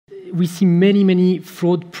we see many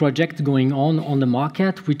fraud projects going on the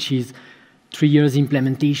market, which is 3 years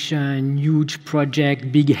implementation, huge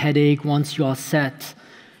project, big headache. Once you are set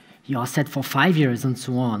for 5 years and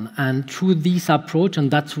so on. And through this approach,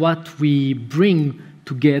 and that's what we bring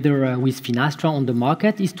together with Finastra on the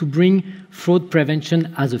market, is to bring fraud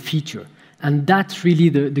prevention as a feature. And that's really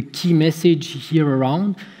the key message here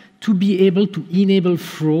around, to be able to enable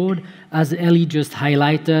fraud, as Ellie just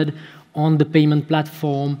highlighted, on the payment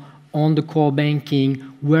platform, on the core banking,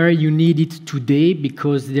 where you need it today,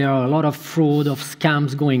 because there are a lot of fraud, of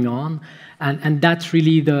scams going on. And that's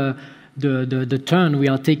really the turn we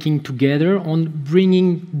are taking together on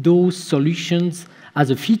bringing those solutions as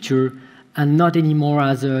a feature and not anymore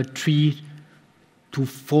as a 3 to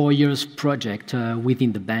 4 years project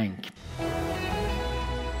within the bank.